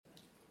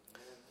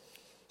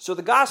So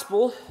the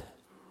gospel,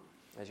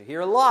 as you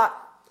hear a lot,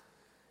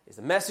 is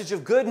the message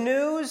of good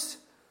news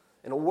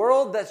in a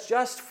world that's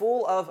just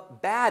full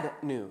of bad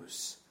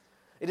news.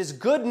 It is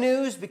good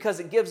news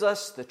because it gives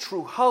us the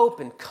true hope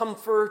and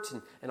comfort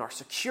and our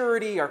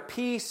security, our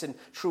peace and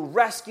true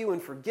rescue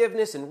and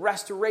forgiveness and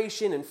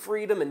restoration and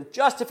freedom and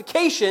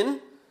justification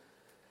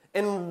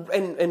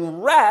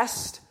and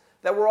rest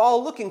that we're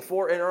all looking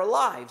for in our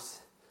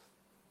lives.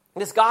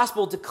 This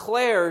gospel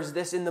declares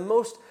this in the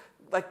most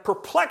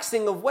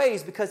perplexing of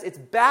ways because it's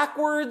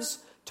backwards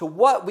to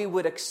what we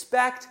would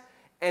expect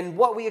and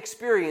what we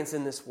experience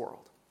in this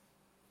world.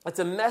 It's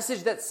a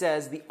message that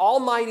says the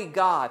Almighty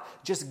God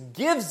just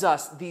gives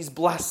us these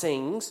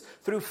blessings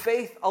through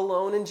faith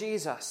alone in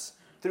Jesus,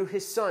 through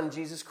His Son,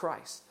 Jesus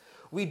Christ.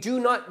 We do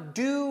not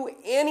do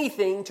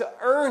anything to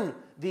earn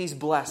these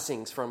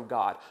blessings from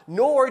God,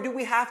 nor do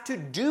we have to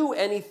do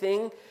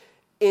anything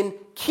in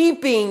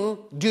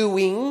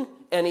doing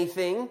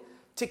anything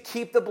to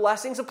keep the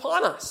blessings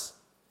upon us.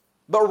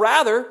 But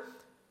rather,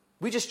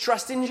 we just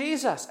trust in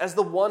Jesus as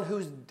the one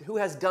who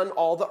has done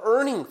all the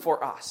earning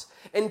for us.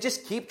 And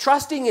just keep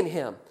trusting in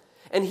Him.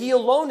 And He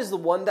alone is the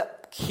one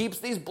that keeps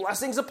these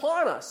blessings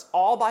upon us,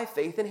 all by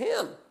faith in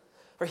Him.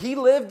 For He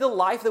lived the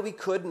life that we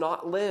could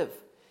not live.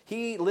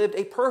 He lived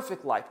a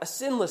perfect life, a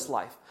sinless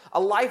life, a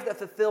life that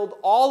fulfilled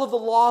all of the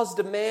law's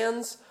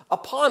demands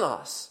upon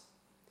us.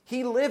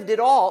 He lived it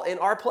all in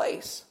our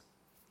place.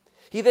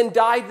 He then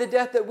died the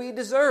death that we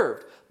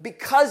deserved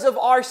because of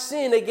our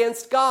sin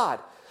against God.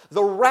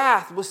 The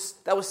wrath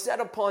that was set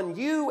upon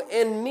you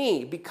and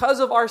me because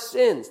of our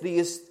sins, the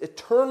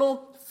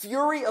eternal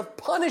fury of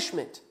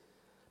punishment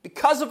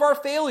because of our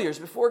failures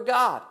before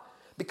God,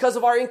 because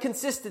of our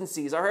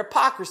inconsistencies, our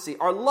hypocrisy,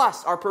 our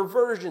lust, our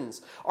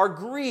perversions, our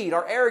greed,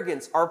 our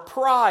arrogance, our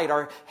pride,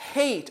 our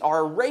hate,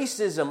 our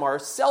racism, our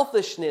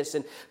selfishness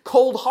and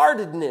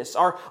cold-heartedness,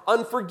 our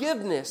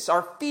unforgiveness,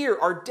 our fear,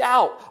 our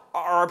doubt,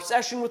 our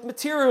obsession with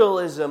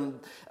materialism,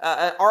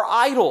 our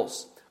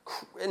idols.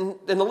 And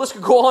the list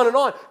could go on and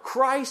on.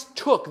 Christ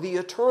took the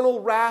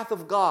eternal wrath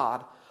of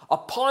God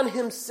upon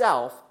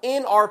Himself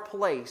in our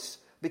place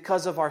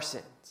because of our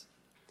sins.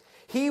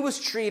 He was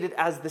treated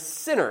as the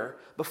sinner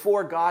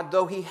before God,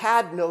 though He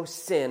had no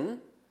sin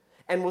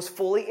and was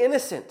fully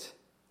innocent.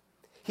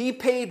 He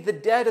paid the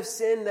debt of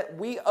sin that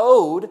we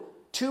owed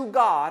to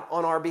God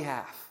on our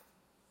behalf.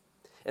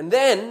 And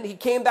then He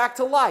came back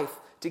to life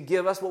to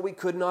give us what we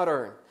could not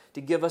earn,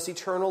 to give us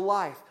eternal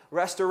life,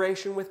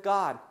 restoration with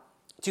God,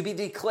 to be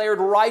declared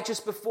righteous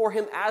before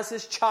Him as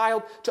His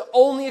child, to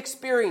only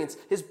experience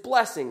His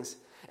blessings,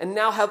 and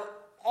now have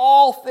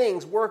all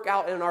things work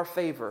out in our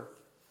favor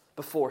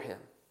before Him.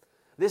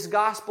 This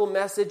gospel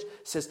message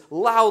says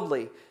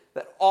loudly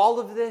that all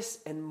of this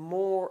and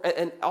more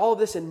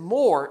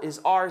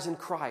is ours in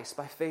Christ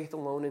by faith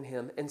alone in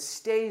Him, and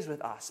stays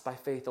with us by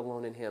faith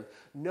alone in Him,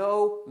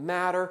 no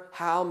matter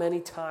how many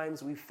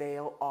times we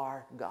fail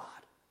our God.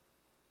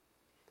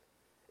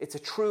 It's a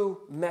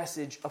true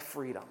message of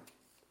freedom.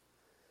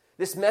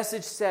 This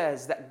message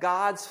says that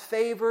God's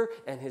favor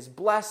and His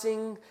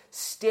blessing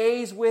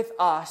stays with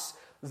us,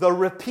 the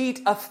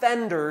repeat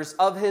offenders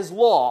of His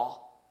law,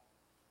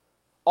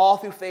 all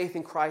through faith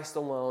in Christ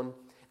alone,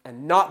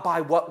 and not by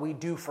what we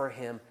do for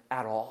Him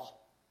at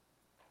all.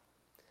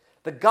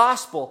 The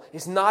gospel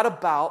is not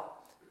about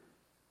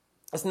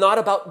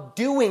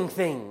doing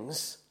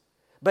things,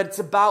 but it's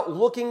about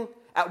looking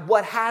at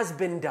what has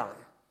been done.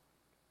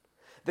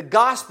 The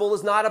gospel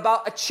is not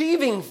about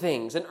achieving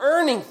things and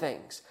earning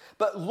things,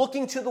 but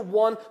looking to the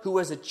one who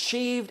has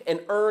achieved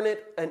and earned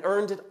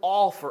it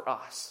all for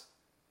us.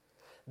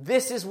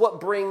 This is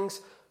what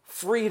brings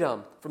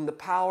freedom from the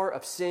power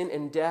of sin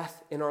and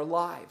death in our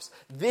lives.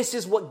 This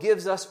is what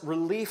gives us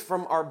relief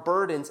from our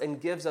burdens and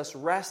gives us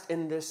rest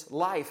in this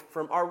life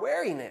from our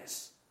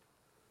weariness.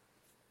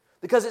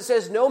 Because it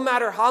says no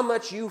matter how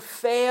much you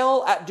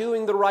fail at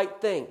doing the right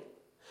thing,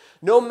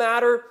 no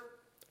matter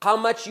how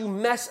much you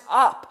mess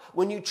up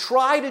when you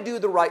try to do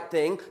the right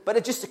thing, but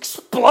it just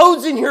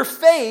explodes in your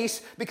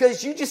face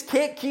because you just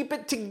can't keep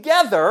it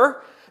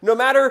together, no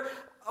matter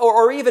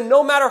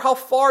how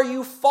far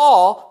you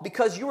fall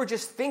because you were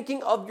just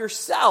thinking of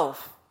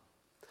yourself,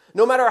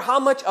 no matter how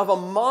much of a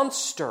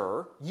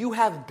monster you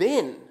have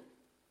been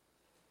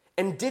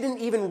and didn't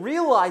even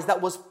realize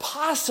that was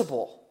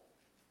possible,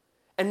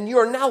 and you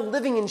are now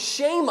living in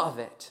shame of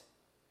it.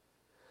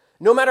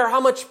 No matter how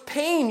much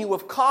pain you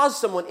have caused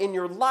someone in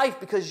your life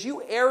because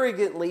you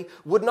arrogantly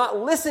would not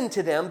listen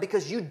to them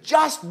because you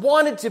just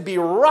wanted to be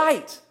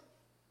right.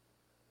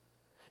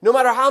 No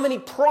matter how many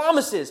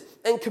promises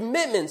and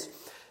commitments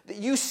that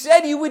you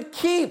said you would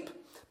keep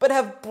but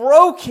have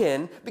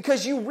broken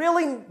because you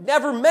really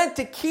never meant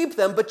to keep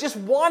them but just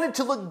wanted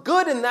to look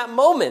good in that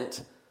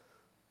moment.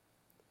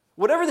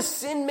 Whatever the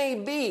sin may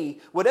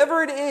be,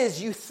 whatever it is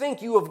you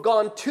think you have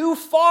gone too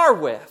far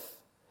with,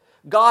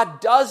 God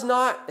does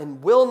not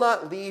and will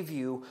not leave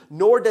you,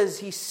 nor does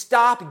He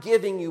stop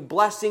giving you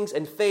blessings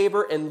and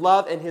favor and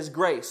love and His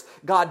grace.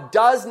 God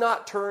does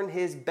not turn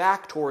His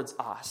back towards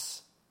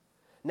us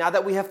now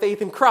that we have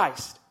faith in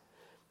Christ,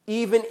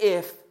 even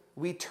if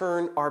we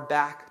turn our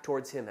back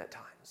towards him at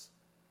times.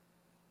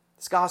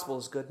 This gospel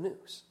is good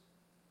news.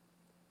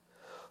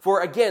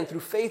 For again,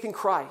 through faith in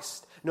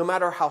Christ, no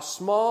matter how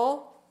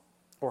small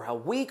or how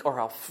weak or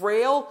how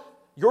frail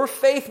your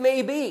faith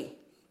may be,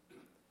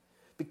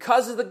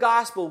 because of the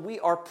gospel, we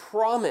are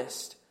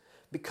promised,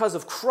 because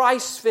of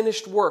Christ's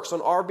finished works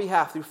on our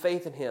behalf through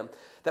faith in him,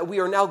 that we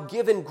are now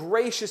given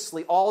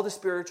graciously all the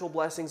spiritual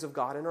blessings of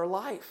God in our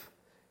life.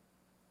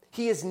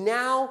 He is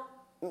now,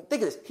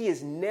 think of this, he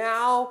is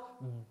now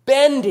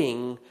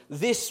bending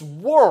this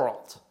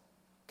world.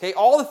 Okay,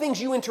 all the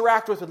things you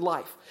interact with in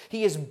life,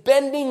 he is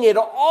bending it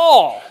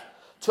all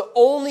to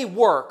only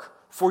work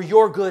for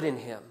your good in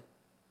him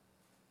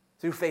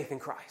through faith in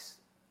Christ.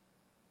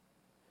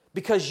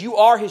 Because you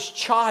are his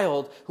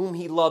child whom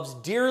he loves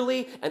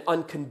dearly and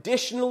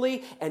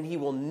unconditionally, and he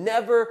will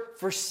never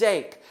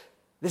forsake.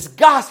 This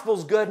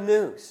gospel's good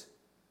news.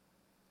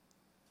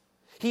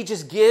 He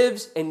just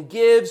gives and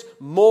gives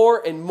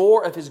more and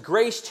more of his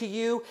grace to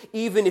you,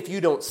 even if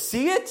you don't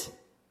see it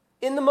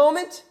in the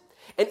moment,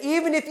 and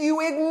even if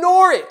you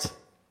ignore it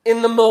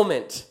in the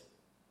moment.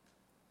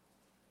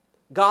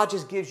 God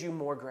just gives you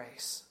more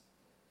grace.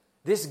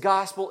 This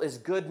gospel is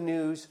good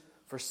news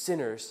for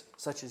sinners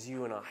such as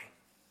you and I.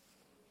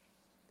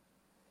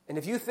 And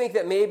if you think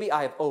that maybe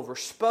I have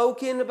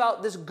overspoken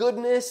about this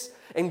goodness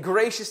and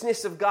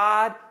graciousness of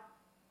God,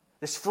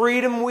 this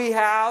freedom we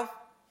have,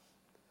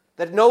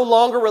 that no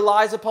longer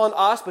relies upon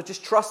us, but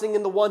just trusting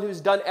in the one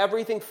who's done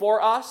everything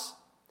for us,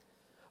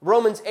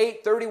 Romans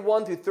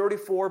 8:31 through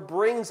 34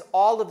 brings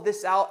all of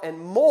this out and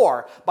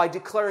more by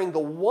declaring the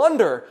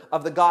wonder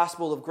of the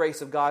gospel of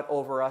grace of God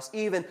over us,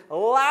 even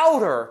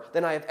louder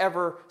than I have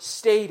ever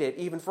stated,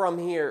 even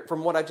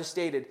from what I've just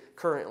stated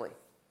currently.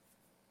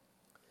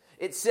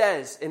 It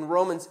says in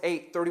Romans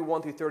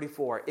 8:31 through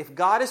 34, if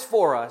God is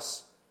for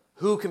us,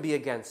 who can be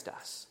against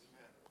us?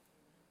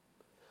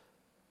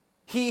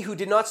 He who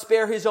did not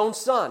spare his own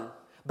son,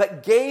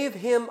 but gave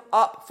him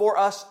up for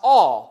us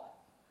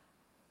all.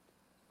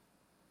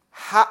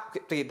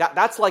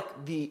 That's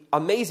like the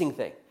amazing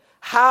thing.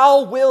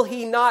 How will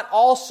he not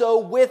also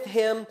with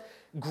him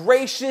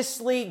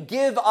graciously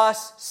give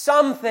us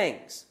some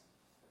things?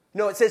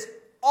 No, it says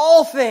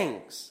all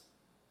things.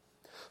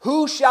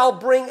 Who shall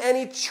bring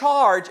any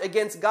charge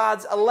against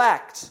God's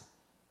elect?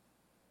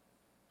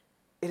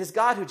 It is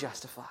God who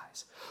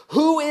justifies.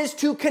 Who is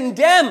to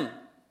condemn?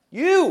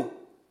 You.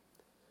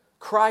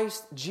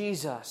 Christ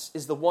Jesus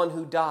is the one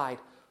who died.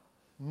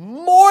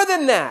 More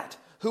than that,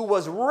 who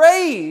was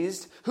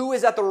raised, who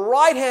is at the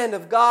right hand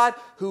of God,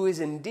 who is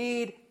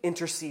indeed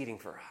interceding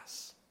for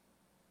us.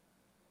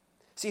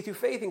 See, through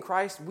faith in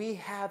Christ, we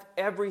have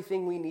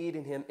everything we need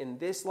in him in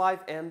this life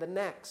and the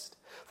next.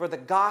 For the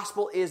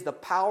gospel is the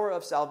power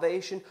of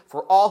salvation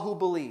for all who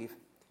believe.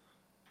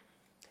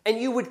 And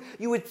you would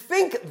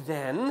think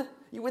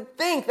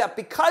that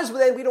because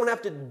then we don't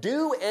have to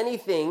do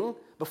anything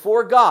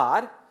before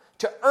God,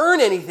 to earn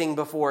anything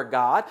before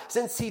God,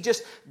 since he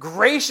just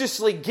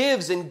graciously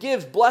gives and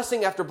gives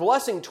blessing after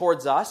blessing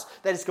towards us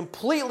that is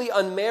completely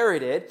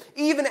unmerited,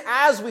 even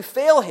as we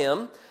fail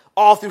him,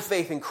 all through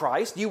faith in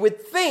Christ, you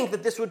would think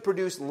that this would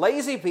produce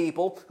lazy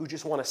people who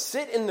just want to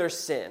sit in their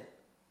sin.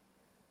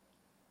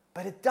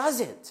 But it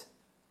doesn't.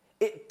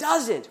 It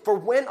doesn't. For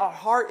when our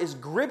heart is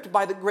gripped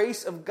by the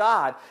grace of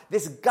God,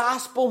 this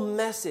gospel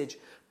message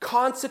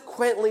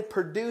consequently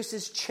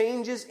produces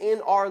changes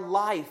in our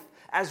life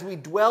as we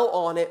dwell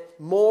on it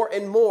more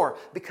and more.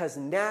 Because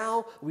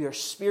now we are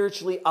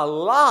spiritually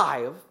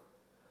alive,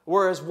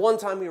 whereas one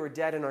time we were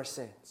dead in our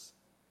sins.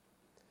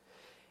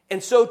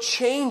 And so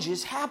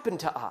changes happen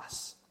to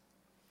us.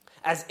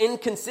 As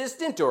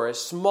inconsistent or as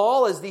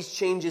small as these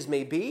changes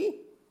may be,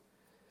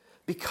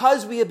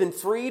 because we have been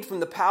freed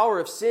from the power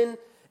of sin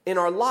in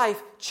our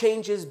life,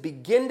 changes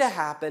begin to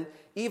happen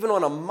even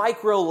on a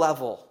micro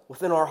level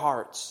within our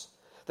hearts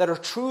that are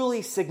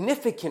truly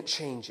significant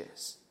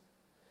changes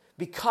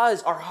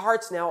because our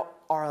hearts now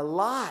are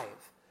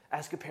alive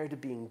as compared to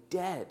being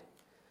dead.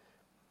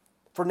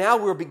 For now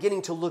we're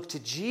beginning to look to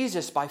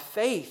Jesus by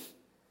faith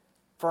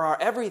for our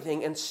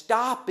everything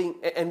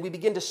and we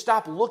begin to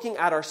stop looking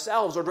at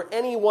ourselves or to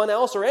anyone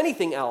else or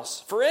anything else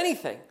for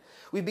anything.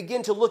 We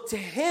begin to look to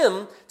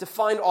him to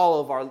find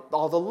all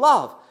the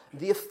love,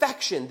 the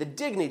affection, the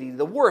dignity,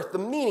 the worth, the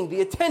meaning, the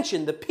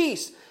attention, the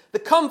peace, the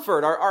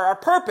comfort, our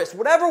purpose,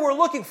 whatever we're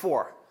looking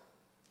for.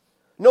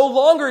 No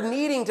longer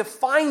needing to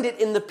find it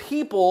in the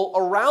people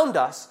around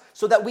us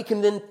so that we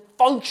can then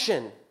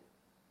function.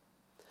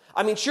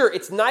 I mean, sure,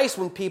 it's nice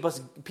when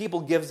people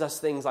gives us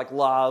things like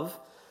love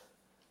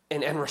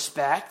and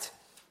respect,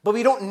 but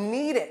we don't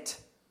need it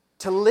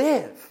to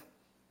live.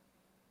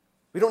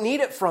 We don't need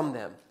it from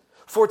them.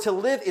 For to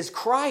live is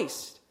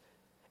Christ.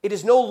 It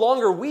is no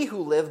longer we who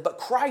live, but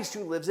Christ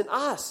who lives in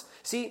us.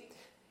 See,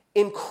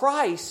 in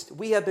Christ,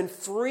 we have been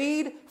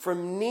freed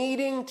from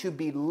needing to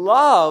be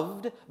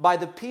loved by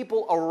the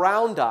people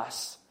around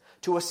us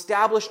to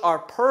establish our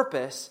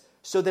purpose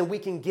so that we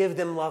can give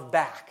them love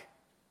back.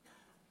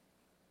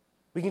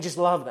 We can just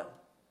love them.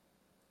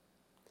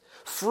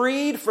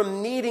 freed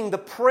from needing the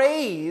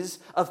praise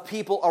of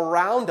people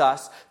around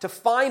us to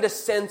find a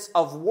sense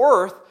of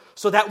worth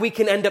so that we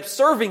can end up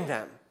serving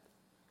them.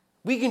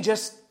 We can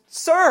just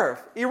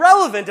serve,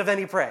 irrelevant of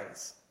any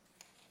praise.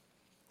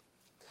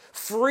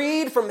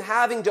 Freed from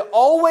having to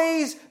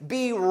always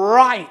be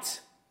right.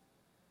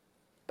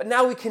 But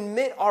now we can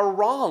admit our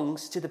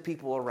wrongs to the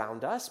people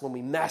around us when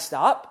we messed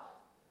up,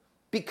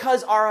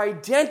 because our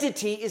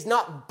identity is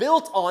not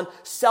built on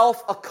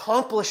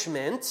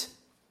self-accomplishment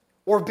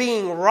or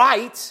being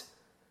right,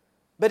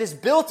 but is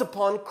built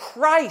upon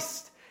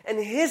Christ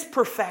and His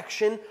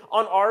perfection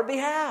on our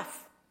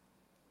behalf.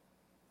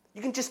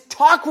 You can just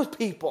talk with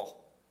people.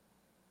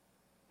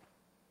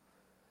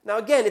 Now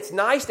again, it's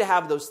nice to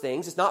have those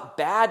things. It's not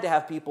bad to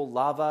have people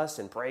love us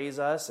and praise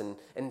us, and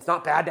it's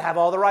not bad to have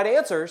all the right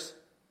answers.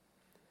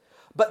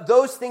 But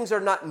those things are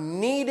not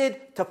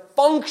needed to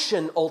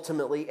function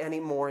ultimately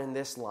anymore in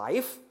this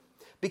life,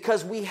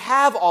 because we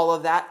have all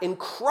of that in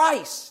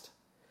Christ.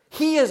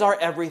 He is our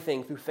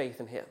everything through faith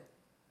in Him.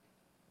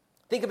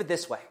 Think of it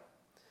this way.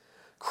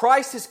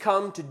 Christ has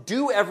come to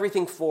do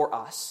everything for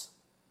us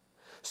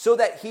so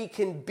that He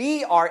can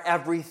be our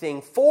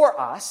everything for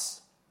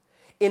us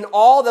in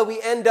all that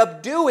we end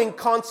up doing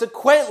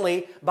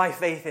consequently by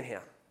faith in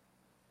Him.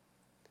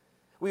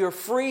 We are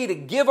free to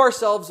give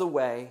ourselves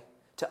away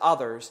to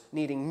others,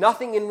 needing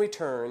nothing in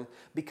return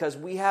because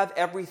we have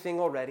everything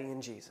already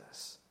in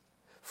Jesus.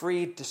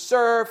 Free to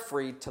serve,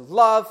 free to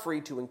love,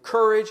 free to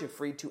encourage, and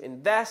free to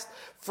invest,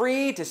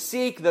 free to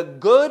seek the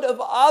good of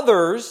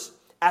others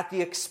at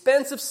the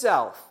expense of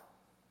self.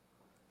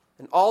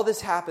 And all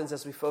this happens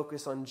as we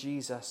focus on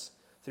Jesus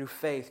through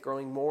faith,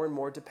 growing more and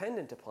more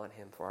dependent upon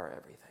Him for our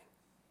everything.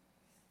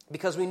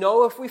 Because we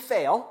know if we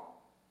fail,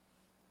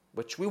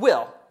 which we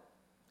will,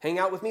 hang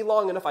out with me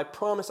long enough, I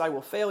promise I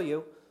will fail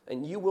you,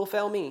 and you will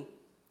fail me.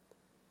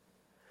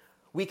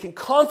 We can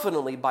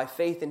confidently, by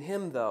faith in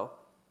Him though,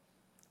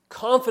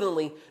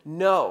 confidently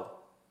know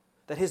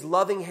that His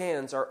loving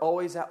hands are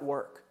always at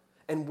work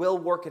and will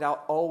work it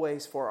out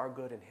always for our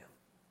good in Him.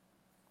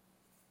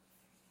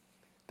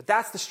 But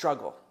that's the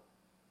struggle.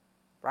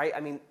 Right?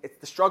 I mean, it's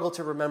the struggle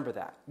to remember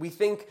that. We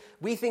think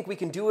we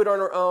can do it on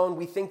our own.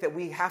 We think that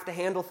we have to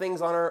handle things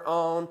on our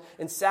own.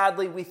 And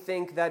sadly, we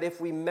think that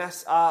if we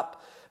mess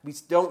up, we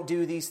don't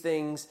do these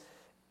things,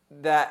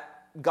 that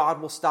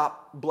God will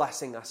stop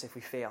blessing us if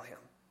we fail Him.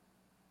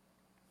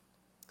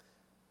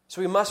 So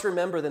we must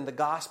remember then the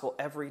gospel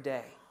every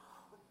day,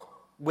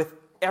 with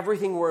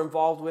everything we're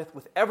involved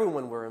with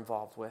everyone we're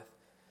involved with.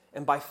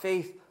 And by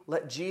faith,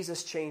 let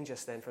Jesus change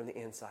us then from the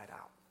inside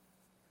out.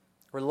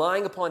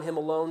 Relying upon Him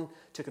alone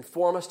to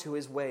conform us to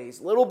His ways,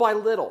 little by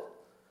little,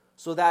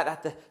 so that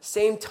at the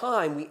same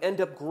time we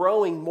end up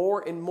growing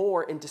more and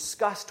more in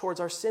disgust towards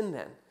our sin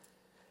then.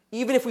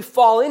 Even if we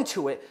fall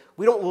into it,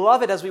 we don't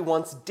love it as we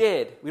once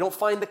did. We don't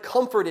find the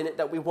comfort in it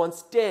that we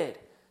once did,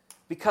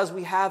 because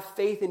we have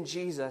faith in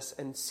Jesus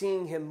and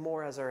seeing Him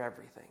more as our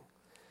everything.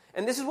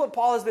 And this is what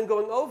Paul has been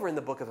going over in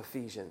the book of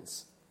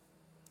Ephesians.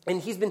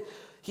 And he's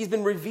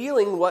been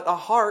revealing what a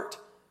heart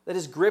that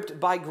is gripped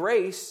by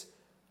grace,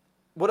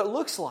 what it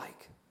looks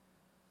like.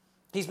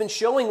 He's been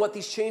showing what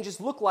these changes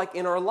look like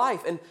in our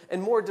life.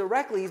 And more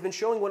directly, he's been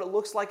showing what it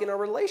looks like in our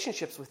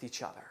relationships with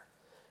each other.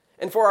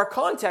 And for our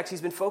context,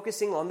 he's been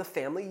focusing on the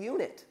family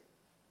unit.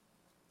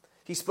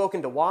 He's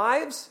spoken to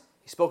wives,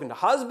 he's spoken to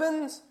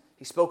husbands,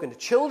 he's spoken to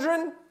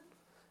children,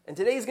 and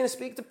today he's going to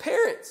speak to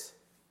parents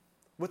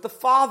with the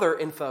father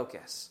in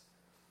focus.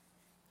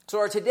 So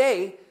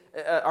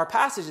our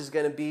passage is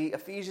going to be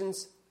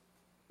Ephesians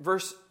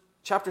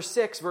chapter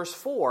 6, verse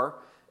 4,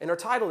 and our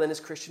title then is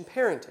Christian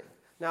Parenting.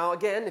 Now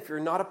again, if you're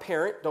not a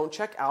parent, don't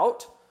check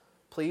out,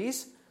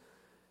 please,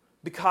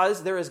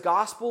 because there is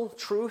gospel,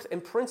 truth,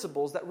 and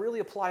principles that really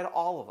apply to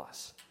all of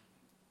us.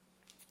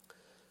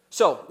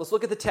 So, let's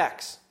look at the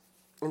text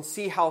and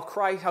see how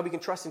we can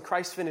trust in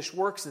Christ's finished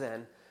works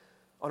then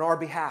on our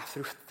behalf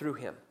through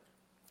Him.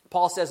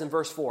 Paul says in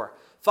verse 4,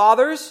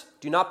 "Fathers,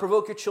 do not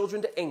provoke your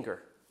children to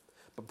anger,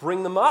 but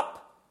bring them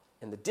up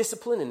in the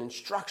discipline and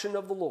instruction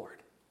of the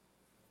Lord."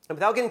 And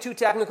without getting too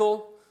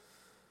technical,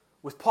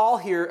 with Paul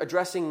here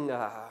addressing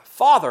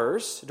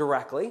fathers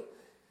directly,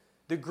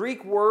 the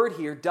Greek word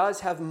here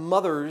does have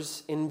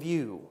mothers in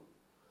view.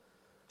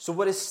 So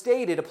what is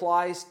stated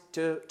applies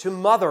to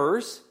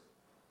mothers,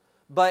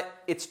 but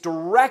it's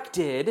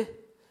directed,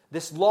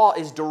 this law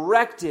is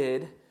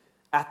directed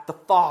at the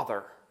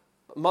father.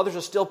 But mothers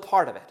are still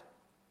part of it.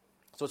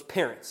 So it's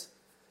parents.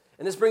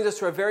 And this brings us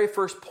to our very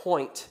first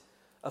point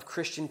of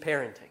Christian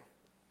parenting.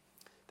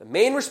 The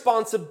main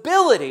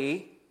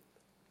responsibility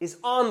is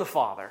on the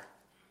father.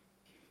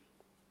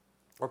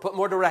 Or put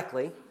more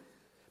directly,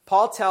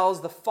 Paul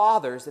tells the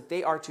fathers that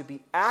they are to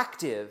be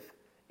active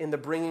in the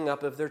bringing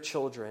up of their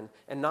children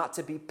and not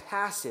to be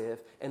passive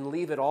and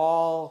leave it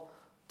all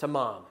to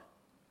mom.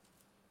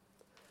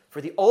 For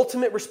the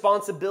ultimate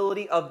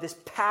responsibility of this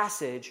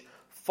passage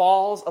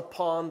falls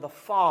upon the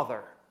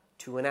father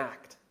to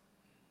enact.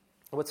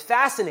 And what's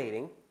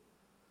fascinating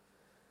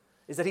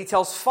is that he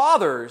tells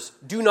fathers,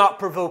 do not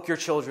provoke your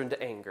children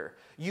to anger.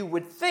 you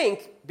would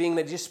think, being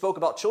that he just spoke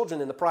about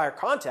children in the prior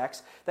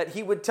context, that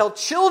he would tell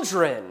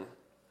children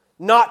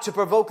not to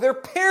provoke their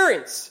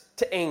parents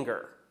to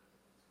anger.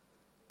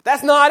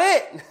 That's not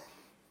it.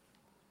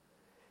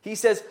 He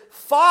says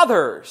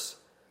fathers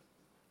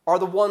are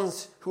the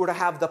ones who are to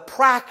have the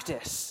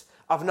practice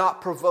of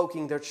not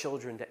provoking their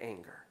children to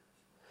anger.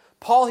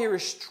 Paul here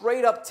is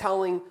straight up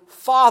telling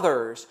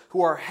fathers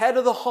who are head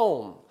of the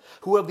home,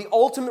 who have the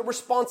ultimate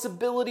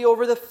responsibility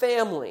over the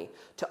family,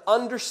 to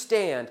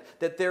understand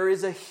that there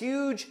is a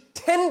huge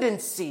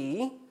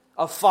tendency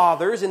of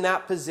fathers in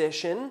that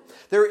position.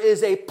 There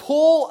is a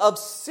pull of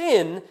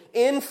sin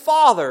in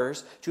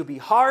fathers to be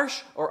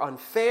harsh or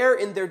unfair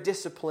in their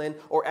discipline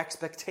or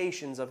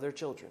expectations of their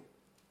children.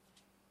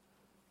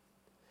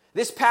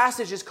 This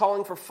passage is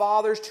calling for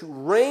fathers to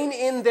rein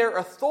in their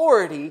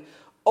authority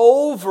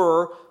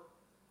over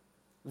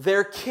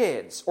their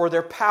kids or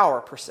their power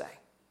per se.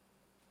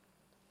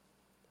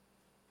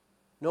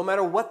 No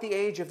matter what the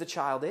age of the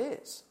child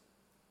is.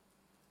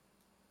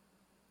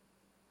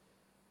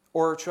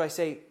 Or should I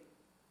say,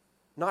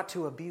 not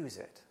to abuse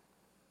it.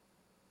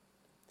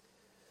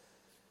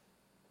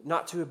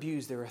 Not to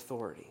abuse their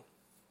authority.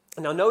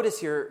 Now notice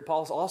here,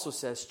 Paul also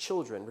says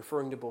children,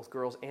 referring to both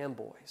girls and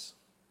boys.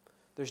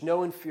 There's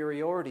no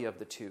inferiority of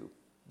the two.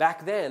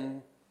 Back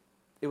then,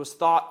 it was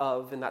thought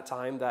of in that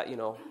time that,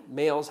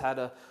 males had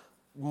a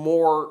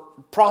more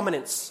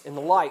prominence in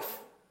the life.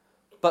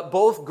 But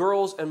both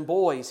girls and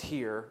boys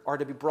here are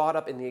to be brought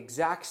up in the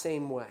exact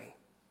same way.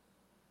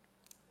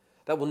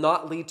 That will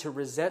not lead to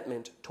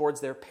resentment towards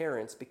their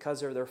parents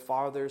because of their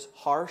father's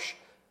harsh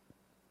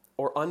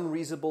or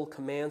unreasonable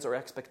commands or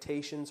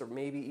expectations or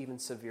maybe even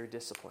severe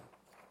discipline.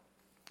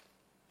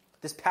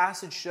 This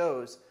passage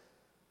shows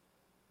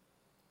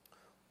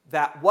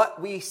that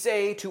what we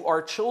say to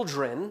our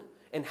children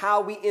and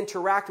how we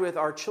interact with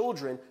our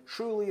children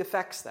truly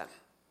affects them.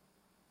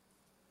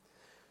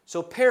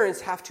 So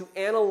parents have to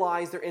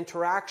analyze their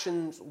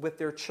interactions with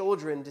their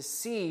children to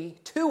see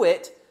to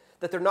it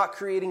that they're not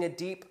creating a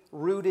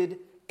deep-rooted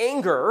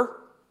anger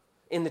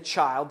in the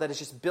child that is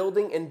just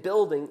building and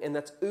building and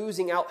that's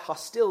oozing out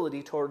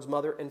hostility towards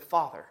mother and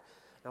father.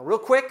 Now, real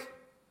quick,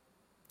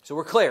 so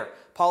we're clear.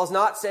 Paul is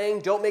not saying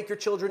don't make your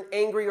children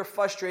angry or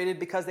frustrated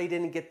because they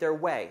didn't get their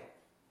way.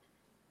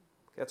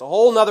 That's a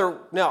whole nother...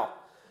 No.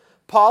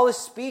 Paul is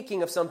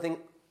speaking of something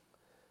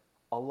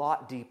a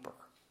lot deeper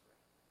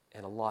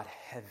and a lot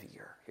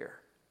heavier here.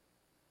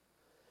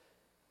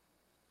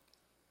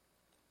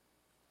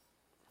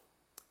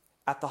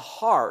 At the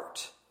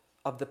heart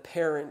of the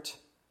parent,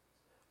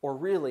 or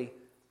really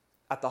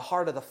at the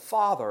heart of the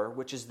father,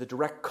 which is the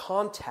direct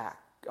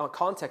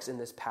context in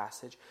this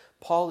passage,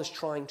 Paul is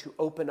trying to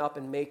open up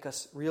and make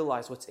us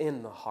realize what's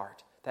in the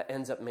heart that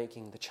ends up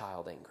making the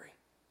child angry.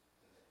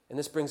 And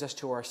this brings us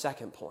to our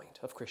second point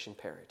of Christian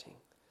parenting.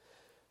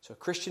 So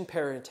Christian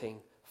parenting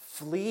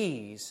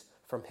flees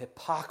from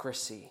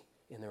hypocrisy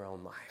in their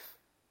own life.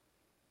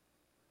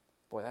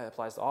 Boy, that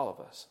applies to all of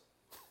us,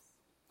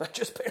 not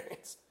just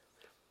parents.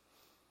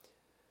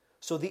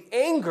 So the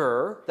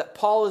anger that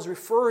Paul is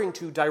referring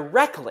to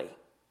directly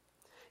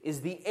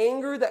is the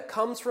anger that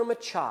comes from a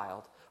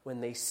child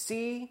when they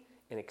see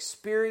and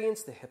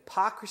experience the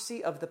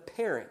hypocrisy of the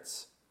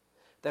parents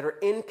that are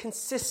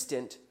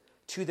inconsistent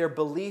to their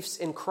beliefs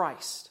in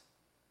Christ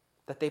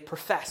that they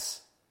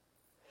profess.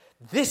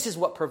 This is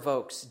what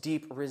provokes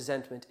deep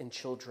resentment in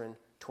children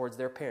towards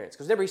their parents.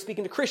 Because remember, he's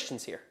speaking to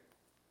Christians here.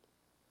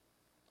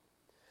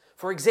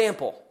 For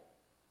example,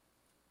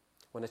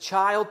 when a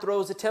child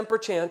throws a temper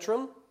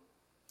tantrum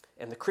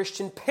and the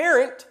Christian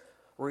parent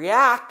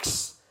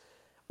reacts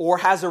or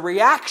has a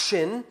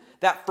reaction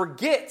that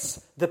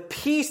forgets the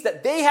peace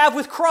that they have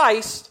with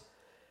Christ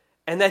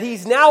and that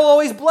he's now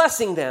always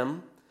blessing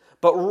them,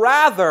 but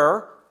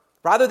rather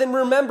than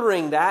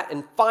remembering that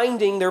and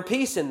finding their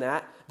peace in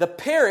that, the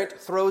parent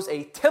throws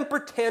a temper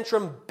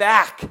tantrum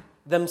back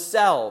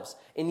themselves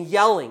in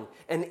yelling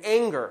and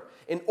anger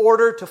in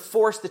order to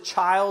force the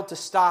child to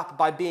stop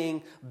by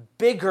being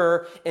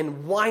bigger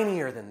and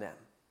whinier than them.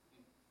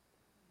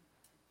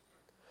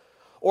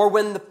 Or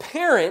when the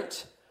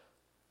parent,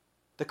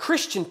 the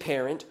Christian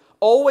parent,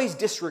 always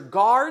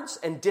disregards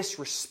and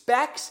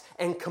disrespects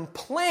and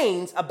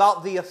complains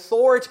about the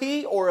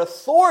authority or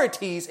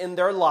authorities in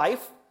their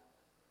life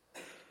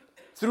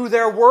through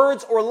their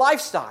words or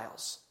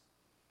lifestyles.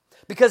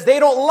 Because they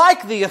don't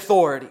like the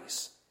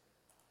authorities.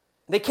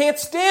 They can't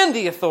stand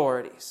the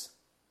authorities.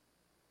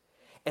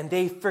 And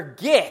they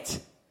forget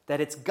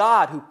that it's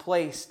God who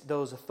placed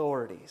those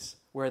authorities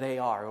where they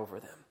are over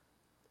them.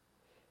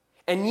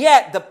 And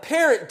yet the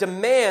parent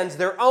demands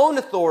their own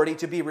authority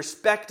to be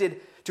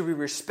respected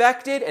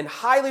and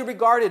highly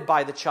regarded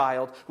by the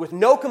child with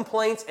no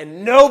complaints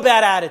and no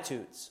bad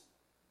attitudes.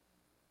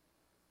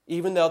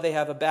 Even though they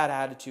have a bad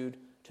attitude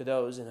to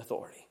those in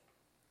authority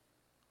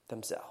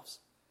themselves.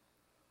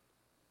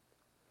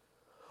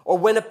 Or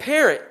when a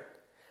parent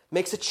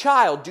makes a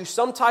child do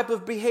some type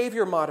of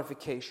behavior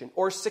modification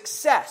or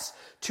success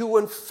to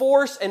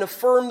enforce and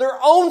affirm their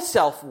own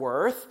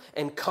self-worth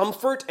and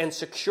comfort and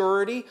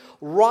security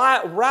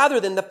rather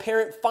than the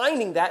parent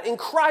finding that in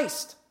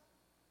Christ.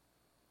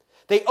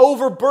 They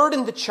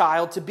overburden the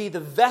child to be the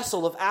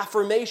vessel of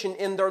affirmation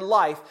in their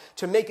life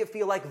to make it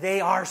feel like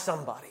they are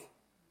somebody,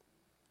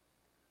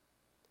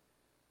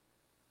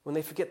 when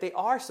they forget they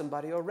are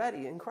somebody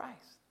already in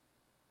Christ.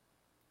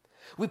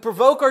 We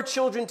provoke our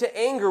children to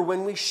anger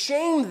when we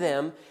shame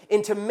them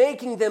into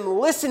making them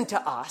listen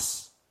to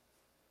us,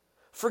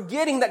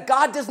 forgetting that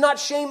God does not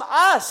shame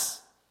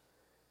us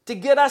to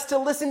get us to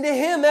listen to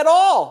Him at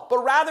all,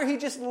 but rather He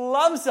just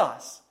loves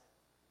us.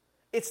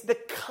 It's the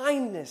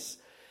kindness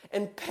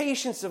and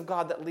patience of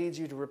God that leads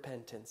you to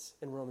repentance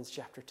in Romans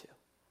chapter 2.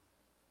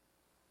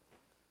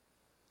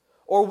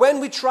 Or when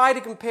we try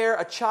to compare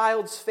a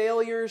child's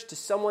failures to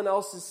someone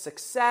else's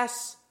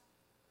success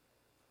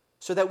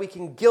so that we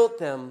can guilt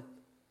them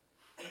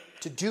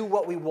to do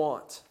what we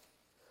want,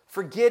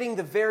 forgetting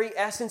the very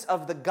essence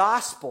of the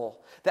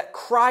gospel, that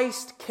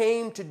Christ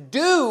came to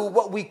do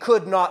what we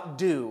could not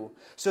do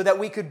so that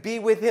we could be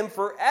with Him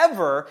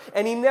forever,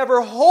 and He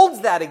never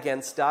holds that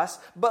against us,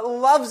 but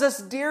loves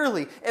us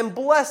dearly and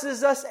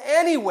blesses us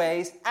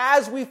anyways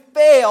as we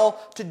fail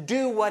to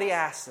do what He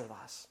asks of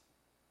us.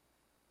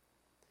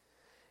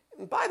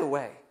 And by the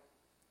way,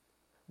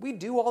 we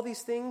do all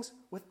these things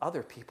with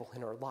other people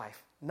in our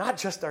life, not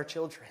just our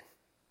children.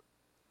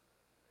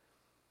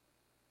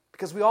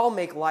 Because we all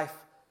make life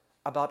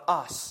about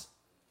us,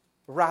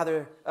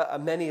 rather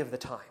many of the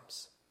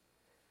times,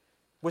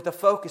 with a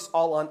focus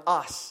all on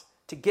us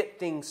to get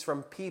things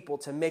from people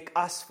to make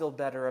us feel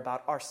better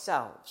about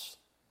ourselves.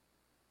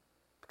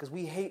 Because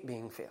we hate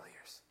being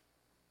failures.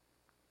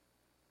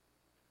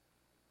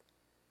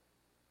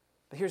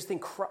 But here's the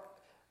thing,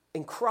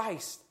 in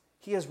Christ,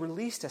 He has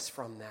released us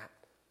from that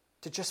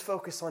to just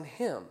focus on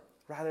Him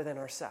rather than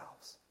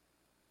ourselves.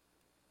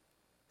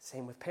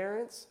 Same with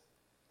parents,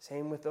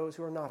 same with those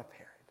who are not a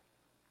parent.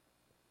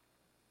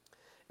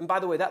 And by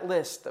the way, that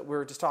list that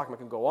we're just talking about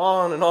can go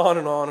on and on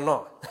and on and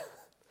on.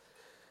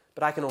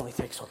 But I can only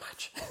take so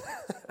much.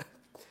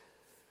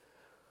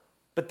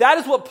 But that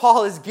is what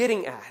Paul is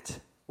getting at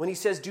when he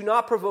says, do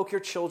not provoke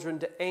your children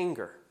to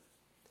anger.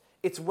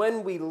 It's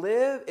when we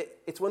live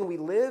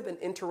and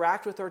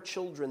interact with our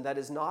children that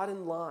is not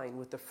in line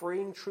with the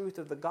freeing truth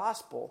of the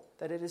gospel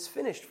that it is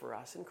finished for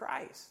us in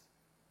Christ.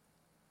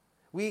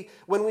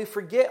 When we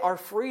forget our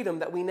freedom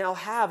that we now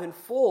have in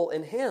full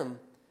in Him,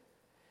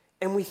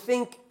 and we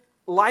think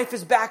life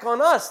is back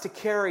on us to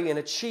carry and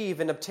achieve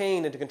and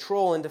obtain and to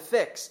control and to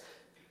fix,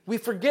 we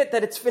forget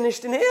that it's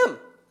finished in Him.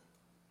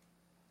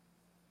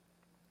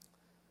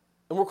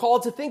 And we're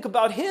called to think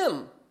about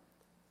Him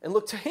and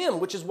look to Him,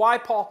 which is why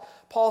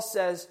Paul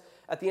says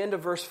at the end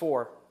of verse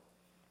 4,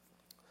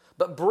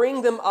 but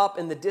bring them up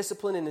in the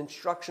discipline and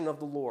instruction of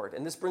the Lord.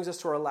 And this brings us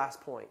to our last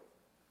point.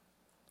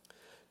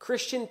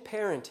 Christian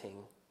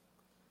parenting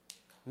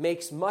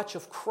makes much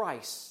of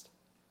Christ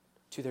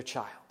to their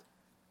child.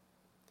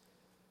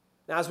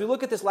 Now, as we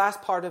look at this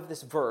last part of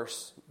this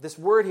verse, this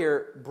word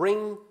here,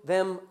 bring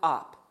them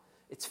up,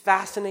 it's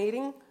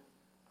fascinating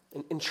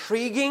and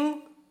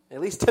intriguing, at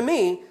least to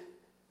me,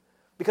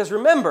 because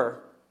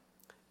remember,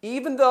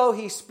 even though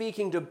he's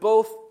speaking to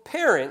both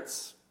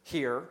parents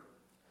here,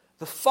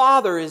 the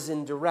father is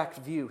in direct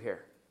view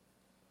here.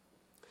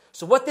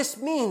 So what this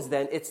means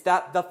then, it's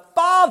that the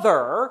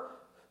father,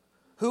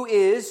 who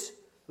is,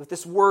 with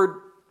this word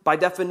by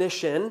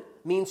definition,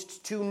 means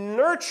to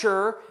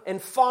nurture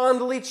and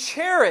fondly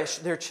cherish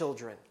their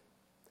children.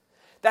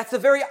 That's the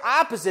very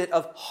opposite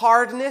of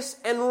hardness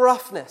and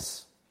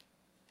roughness,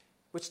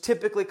 which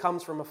typically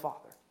comes from a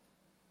father.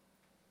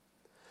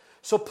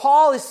 So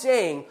Paul is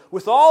saying,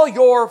 with all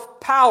your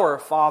power,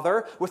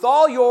 Father, with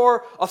all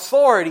your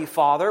authority,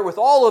 Father, with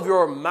all of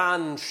your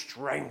man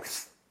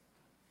strength,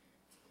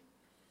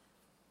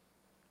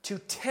 to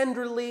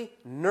tenderly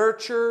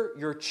nurture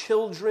your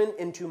children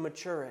into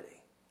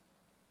maturity.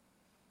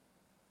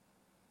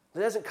 It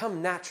doesn't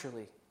come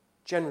naturally,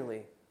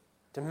 generally,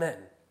 to men.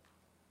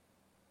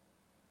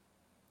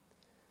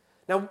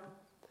 Now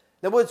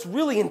what's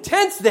really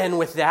intense then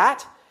with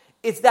that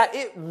is that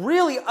it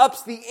really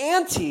ups the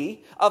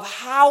ante of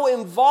how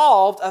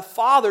involved a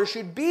father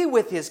should be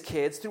with his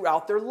kids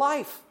throughout their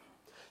life.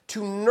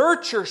 To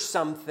nurture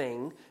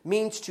something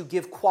means to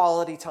give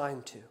quality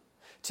time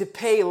to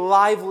pay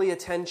lively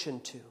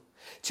attention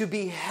to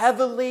be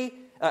heavily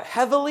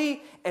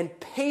and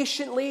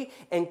patiently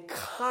and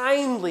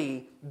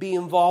kindly be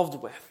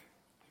involved with.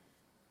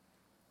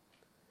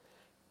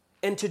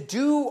 And to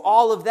do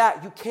all of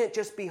that, you can't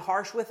just be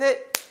harsh with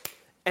it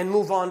and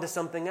move on to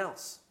something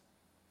else.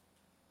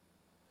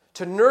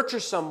 To nurture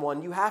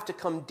someone, you have to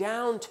come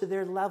down to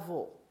their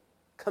level,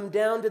 come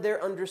down to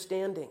their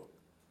understanding,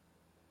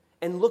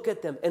 and look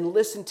at them and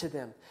listen to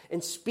them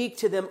and speak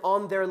to them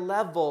on their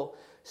level,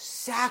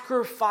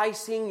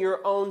 sacrificing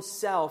your own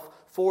self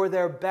for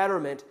their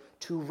betterment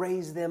to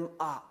raise them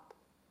up.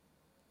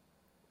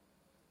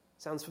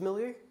 Sounds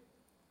familiar?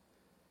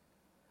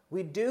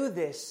 We do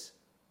this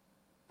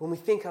when we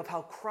think of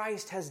how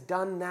Christ has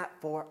done that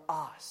for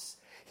us.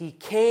 He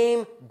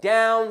came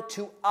down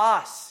to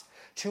us,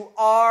 to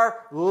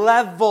our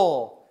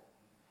level,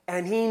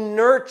 and He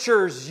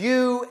nurtures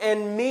you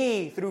and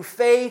me through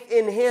faith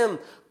in Him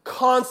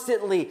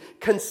constantly,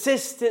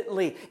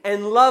 consistently,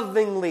 and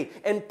lovingly,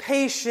 and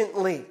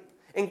patiently,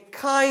 and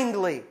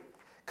kindly.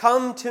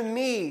 Come to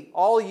me,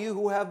 all you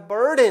who have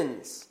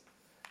burdens,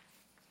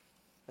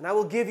 and I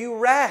will give you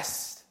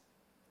rest.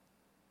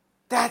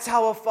 That's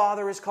how a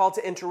father is called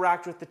to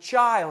interact with the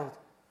child,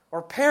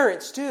 or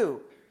parents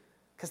too,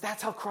 because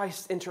that's how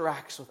Christ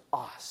interacts with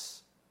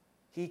us.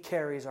 He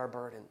carries our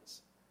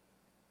burdens.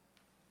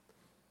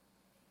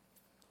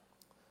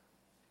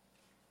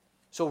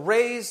 So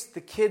raise the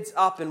kids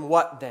up in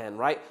what then,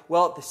 right?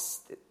 Well,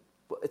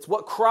 it's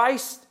what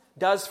Christ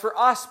does for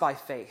us by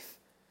faith.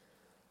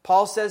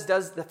 Paul says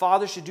the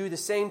father should do the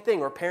same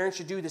thing, or parents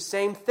should do the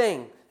same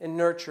thing in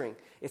nurturing.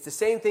 It's the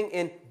same thing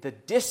in the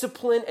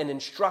discipline and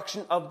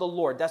instruction of the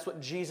Lord. That's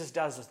what Jesus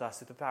does with us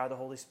through the power of the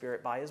Holy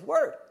Spirit by His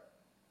Word.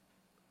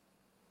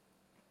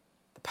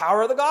 The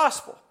power of the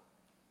gospel.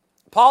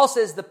 Paul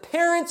says the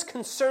parent's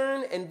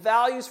concern and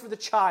values for the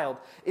child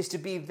is to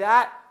be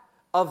that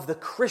of the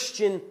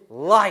Christian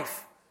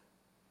life.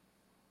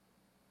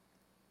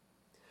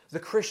 The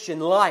Christian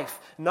life.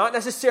 Not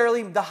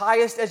necessarily the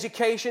highest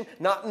education,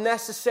 not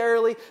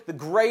necessarily the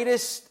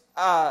greatest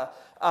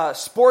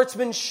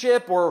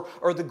sportsmanship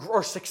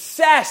or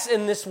success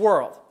in this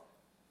world.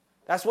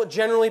 That's what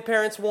generally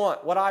parents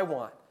want, what I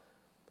want.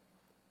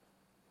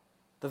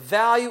 The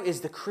value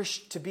is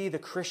to be the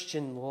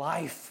Christian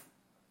life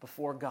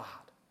before God.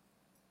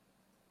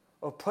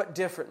 Or put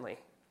differently,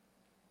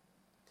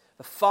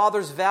 the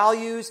Father's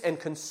values and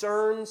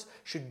concerns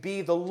should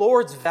be the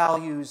Lord's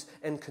values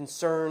and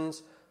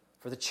concerns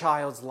for the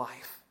child's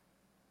life.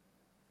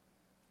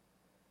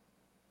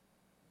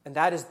 And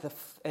it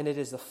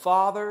is the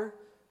Father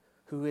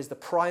who is the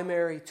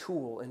primary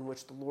tool in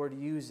which the Lord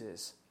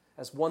uses,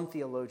 as one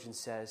theologian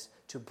says,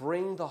 to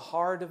bring the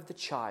heart of the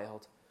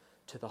child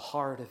to the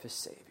heart of his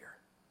Savior.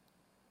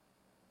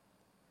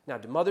 Now,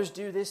 do mothers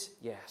do this?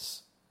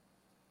 Yes.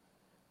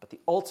 But the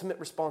ultimate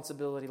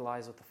responsibility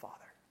lies with the Father.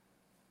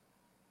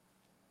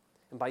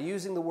 And by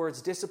using the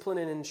words discipline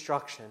and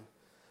instruction,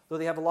 though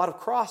they have a lot of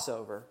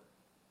crossover,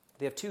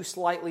 they have two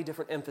slightly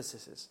different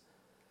emphases.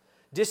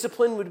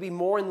 Discipline would be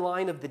more in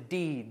line of the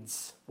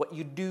deeds, what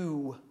you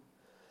do.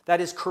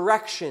 That is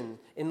correction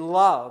in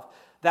love,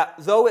 that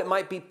though it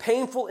might be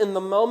painful in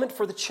the moment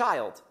for the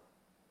child,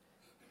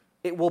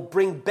 it will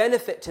bring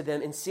benefit to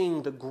them in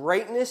seeing the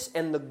greatness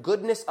and the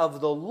goodness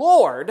of the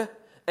Lord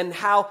and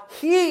how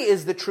He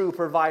is the true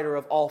provider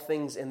of all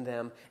things in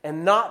them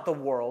and not the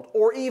world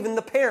or even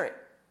the parent.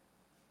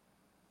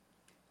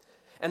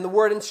 And the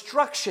word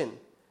instruction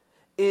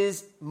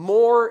is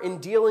more in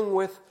dealing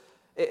with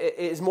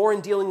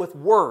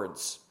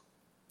words.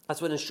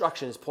 That's what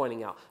instruction is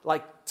pointing out.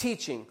 Like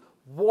teaching,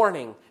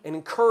 warning, and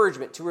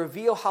encouragement to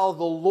reveal how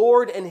the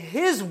Lord and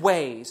His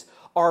ways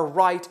are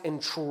right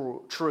and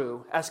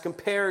true as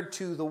compared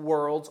to the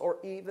world's or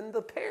even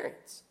the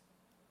parents.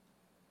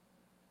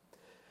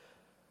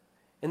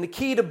 And the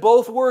key to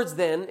both words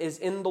then is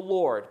in the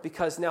Lord,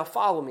 because now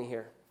follow me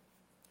here.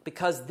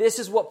 Because this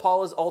is what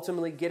Paul is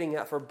ultimately getting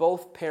at for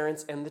both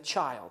parents and the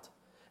child.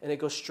 And it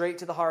goes straight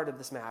to the heart of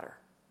this matter.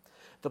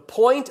 The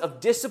point of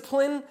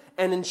discipline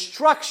and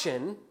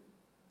instruction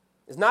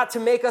is not to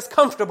make us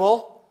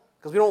comfortable,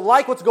 because we don't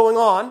like what's going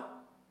on.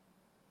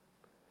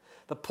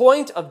 The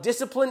point of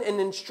discipline and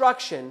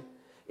instruction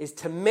is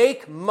to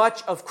make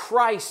much of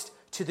Christ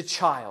to the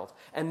child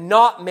and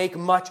not make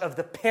much of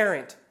the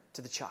parent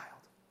to the child.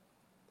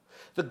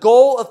 The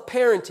goal of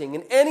parenting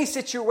in any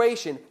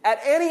situation, at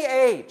any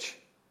age,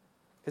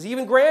 because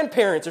even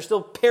grandparents are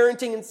still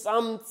parenting in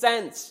some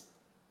sense,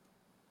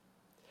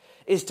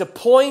 is to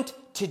point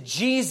to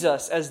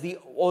Jesus as the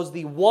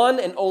one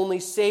and only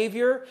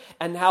Savior,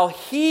 and how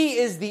He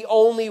is the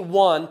only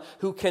one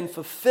who can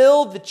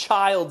fulfill the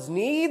child's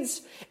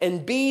needs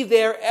and be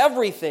their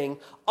everything,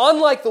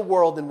 unlike the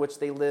world in which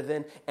they live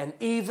in, and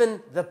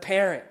even the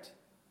parent.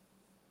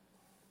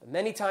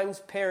 Many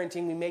times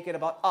parenting, we make it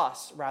about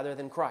us rather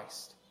than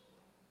Christ.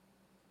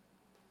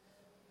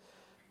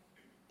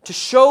 To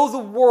show the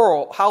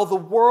world how the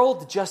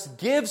world just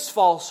gives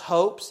false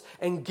hopes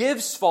and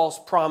gives false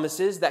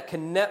promises that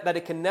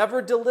it can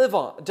never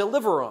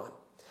deliver on.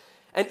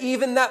 And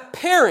even that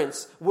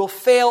parents will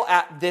fail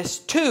at this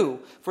too,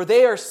 for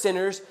they are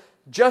sinners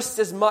just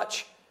as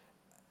much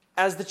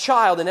as the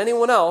child and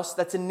anyone else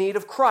that's in need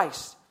of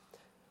Christ.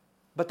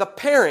 But the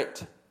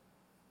parent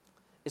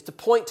is to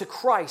point to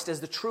Christ as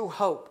the true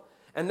hope,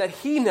 and that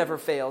He never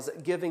fails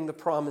at giving the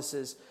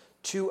promises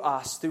to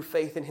us through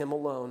faith in Him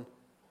alone.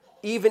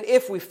 Even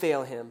if we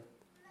fail Him,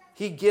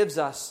 He gives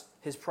us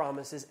His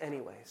promises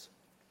anyways.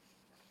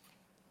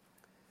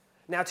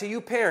 Now to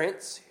you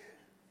parents,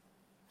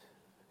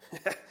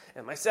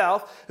 and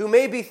myself, who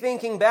may be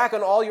thinking back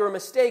on all your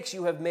mistakes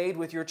you have made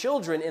with your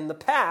children in the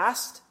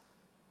past,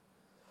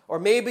 or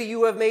maybe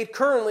you have made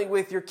currently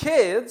with your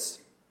kids,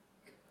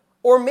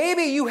 Or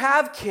maybe you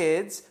have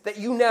kids that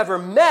you never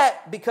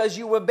met because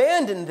you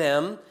abandoned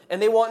them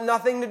and they want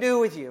nothing to do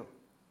with you.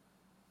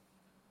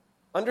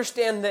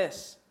 Understand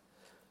this.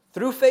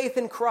 Through faith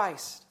in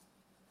Christ,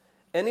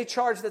 any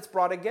charge that's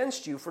brought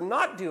against you for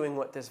not doing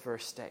what this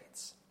verse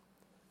states,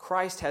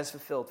 Christ has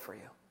fulfilled for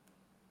you.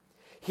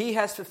 He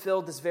has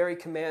fulfilled this very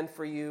command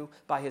for you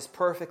by his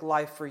perfect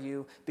life for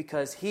you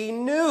because he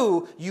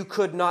knew you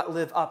could not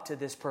live up to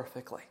this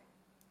perfectly.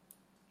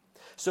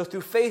 So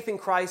through faith in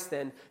Christ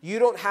then, you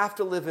don't have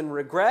to live in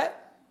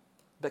regret,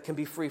 but can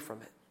be free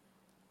from it.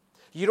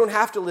 You don't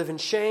have to live in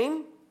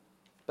shame,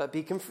 but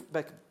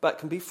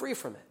can be free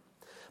from it.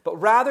 But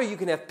rather you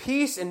can have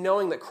peace in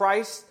knowing that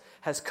Christ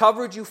has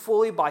covered you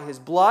fully by his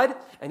blood,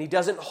 and he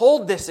doesn't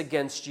hold this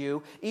against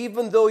you,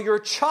 even though your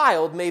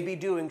child may be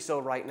doing so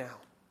right now.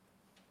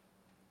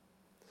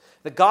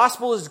 The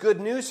gospel is good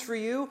news for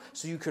you,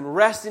 so you can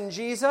rest in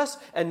Jesus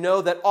and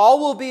know that all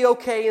will be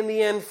okay in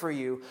the end for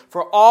you,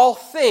 for all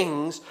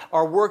things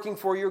are working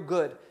for your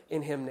good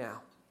in him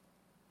now.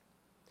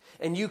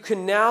 And you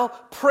can now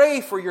pray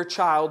for your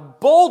child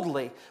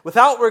boldly,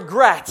 without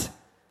regret,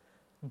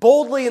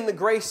 boldly in the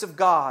grace of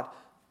God,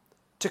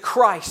 to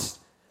Christ,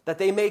 that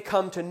they may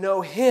come to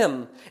know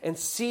him and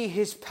see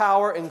his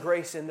power and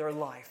grace in their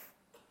life.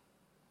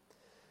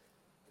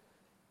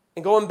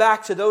 And going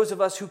back to those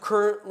of us who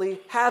currently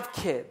have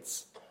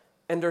kids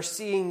and are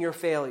seeing your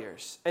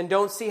failures and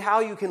don't see how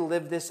you can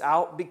live this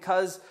out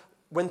because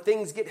when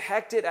things get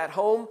hectic at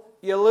home,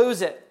 you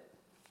lose it.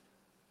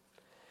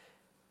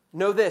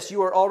 Know this,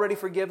 you are already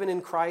forgiven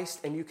in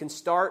Christ and you can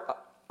start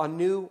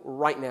anew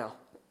right now.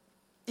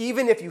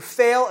 Even if you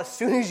fail as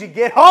soon as you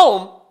get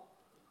home,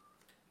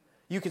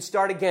 you can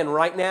start again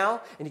right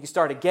now, and you can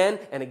start again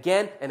and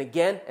again and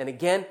again and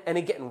again and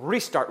again. And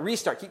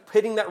restart. Keep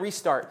hitting that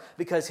restart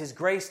because his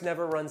grace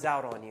never runs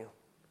out on you.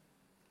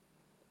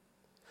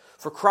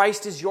 For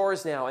Christ is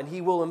yours now, and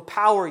he will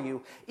empower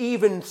you,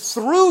 even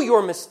through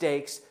your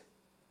mistakes,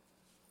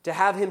 to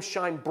have him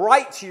shine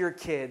bright to your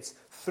kids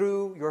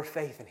through your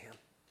faith in him.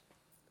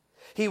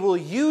 He will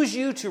use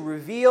you to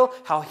reveal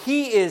how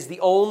he is the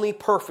only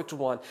perfect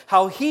one,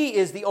 how he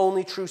is the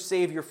only true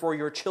Savior for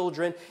your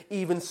children,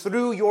 even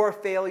through your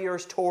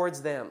failures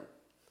towards them.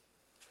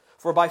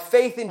 For by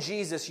faith in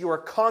Jesus, you are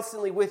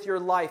constantly with your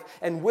life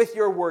and with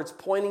your words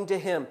pointing to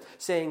him,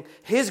 saying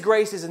his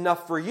grace is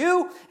enough for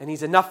you and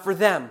he's enough for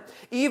them.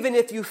 Even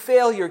if you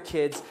fail your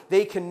kids,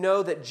 they can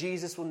know that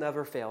Jesus will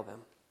never fail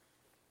them.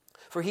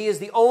 For he is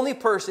the only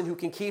person who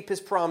can keep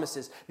his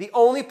promises, the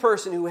only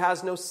person who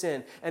has no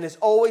sin, and is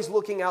always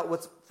looking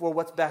out for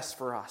what's best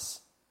for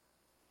us.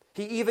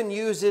 He even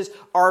uses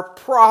our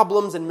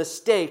problems and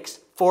mistakes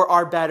for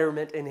our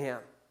betterment in him.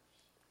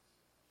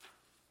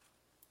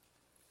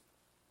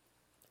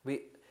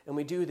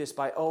 We do this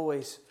by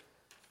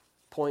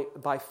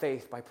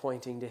faith, by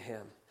pointing to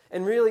him.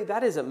 And really,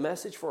 that is a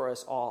message for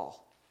us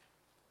all.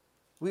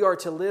 We are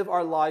to live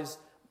our lives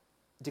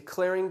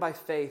declaring by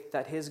faith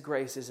that his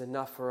grace is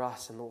enough for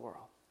us in the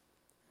world.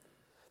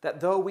 That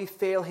though we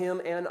fail him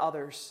and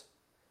others,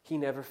 he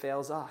never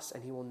fails us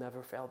and he will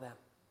never fail them.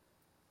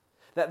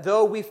 That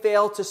though we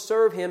fail to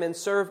serve him and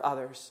serve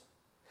others,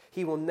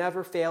 he will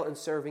never fail in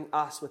serving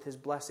us with his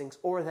blessings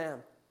or them.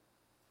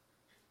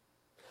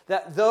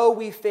 That though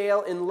we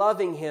fail in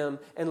loving him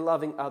and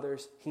loving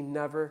others, he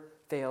never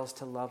fails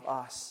to love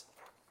us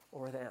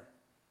or them.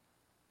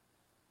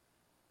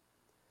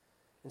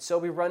 And so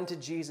we run to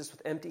Jesus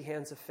with empty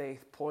hands of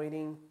faith,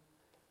 pointing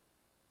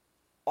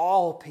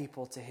all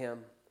people to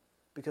him,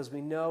 because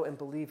we know and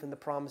believe in the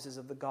promises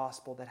of the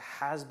gospel that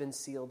has been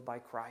sealed by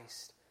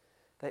Christ.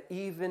 That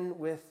even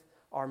with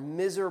our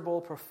miserable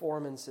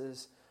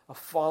performances of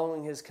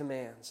following his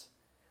commands,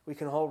 we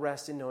can all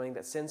rest in knowing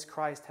that since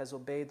Christ has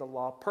obeyed the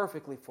law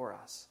perfectly for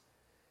us,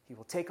 he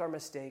will take our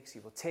mistakes, he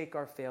will take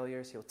our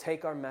failures, he will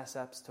take our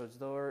mess-ups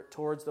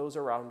towards those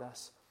around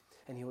us,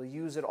 and he will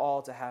use it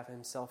all to have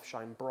himself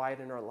shine bright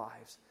in our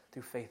lives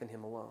through faith in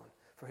him alone.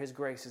 For his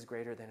grace is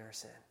greater than our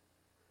sin.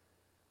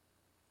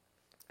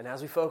 And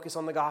as we focus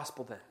on the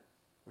gospel then,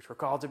 which we're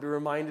called to be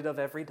reminded of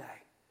every day,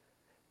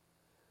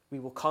 we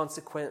will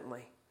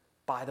consequently,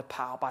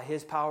 by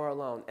his power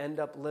alone, end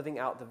up living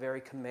out the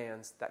very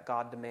commands that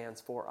God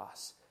demands for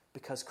us,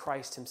 because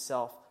Christ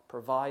himself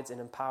provides and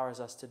empowers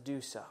us to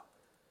do so,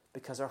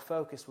 because our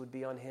focus would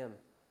be on him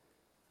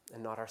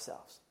and not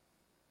ourselves.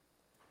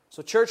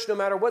 So church, no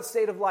matter what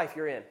state of life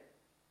you're in,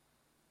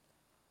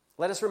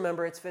 let us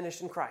remember it's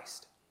finished in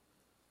Christ.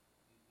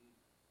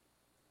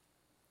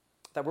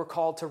 That we're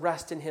called to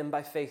rest in him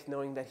by faith,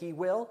 knowing that he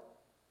will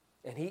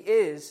and he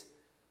is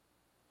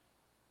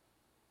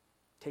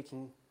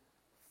taking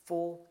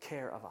full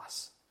care of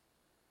us.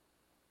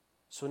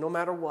 So no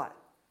matter what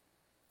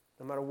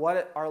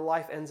our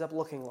life ends up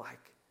looking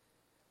like,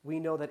 we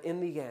know that in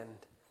the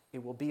end,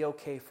 it will be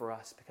okay for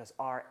us because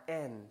our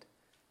end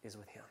is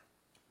with him.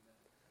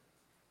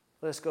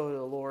 Let us go to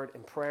the Lord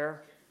in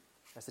prayer.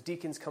 As the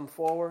deacons come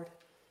forward,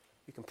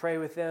 you can pray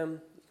with them.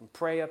 You can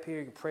pray up here.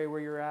 You can pray where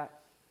you're at.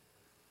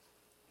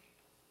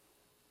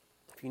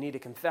 If you need to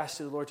confess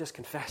to the Lord, just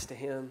confess to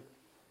him.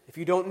 If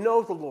you don't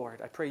know the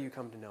Lord, I pray you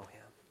come to know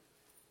him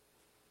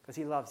because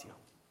he loves you.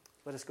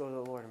 Let us go to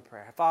the Lord in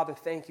prayer. Father,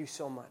 thank you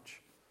so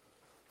much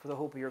for the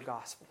hope of your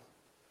gospel.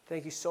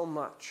 Thank you so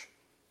much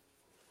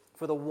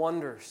for the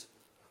wonders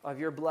of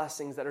your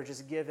blessings that are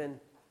just given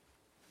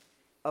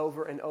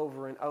over and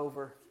over and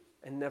over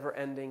and never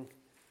ending,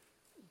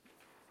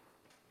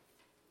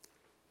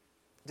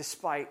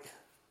 despite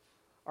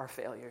our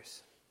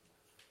failures.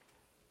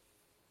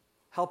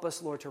 Help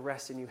us, Lord, to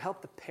rest in you.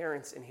 Help the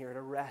parents in here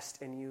to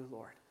rest in you,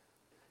 Lord,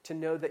 to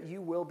know that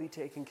you will be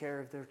taking care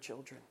of their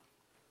children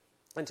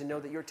and to know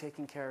that you're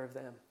taking care of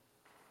them.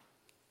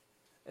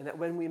 And that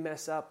when we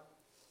mess up,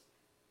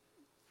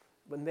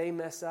 when they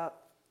mess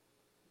up,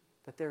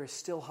 that there is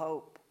still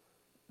hope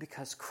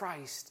because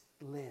Christ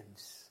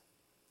lives.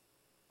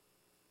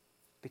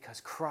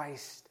 Because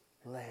Christ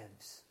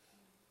lives.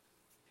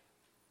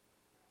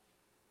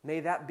 May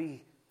that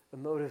be the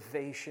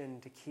motivation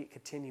to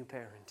continue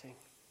parenting,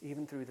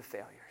 even through the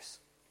failures.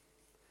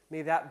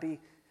 May that be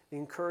the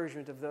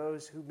encouragement of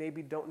those who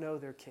maybe don't know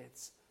their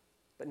kids,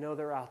 but know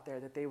they're out there,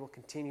 that they will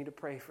continue to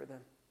pray for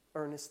them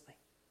earnestly.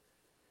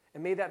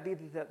 And may that be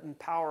the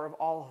power of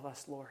all of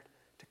us, Lord,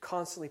 to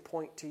constantly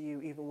point to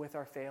you, even with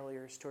our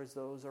failures, towards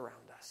those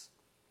around us.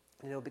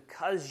 And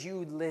because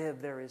you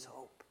live, there is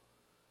hope.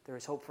 There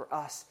is hope for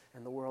us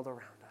and the world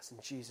around us. In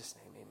Jesus'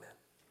 name, amen.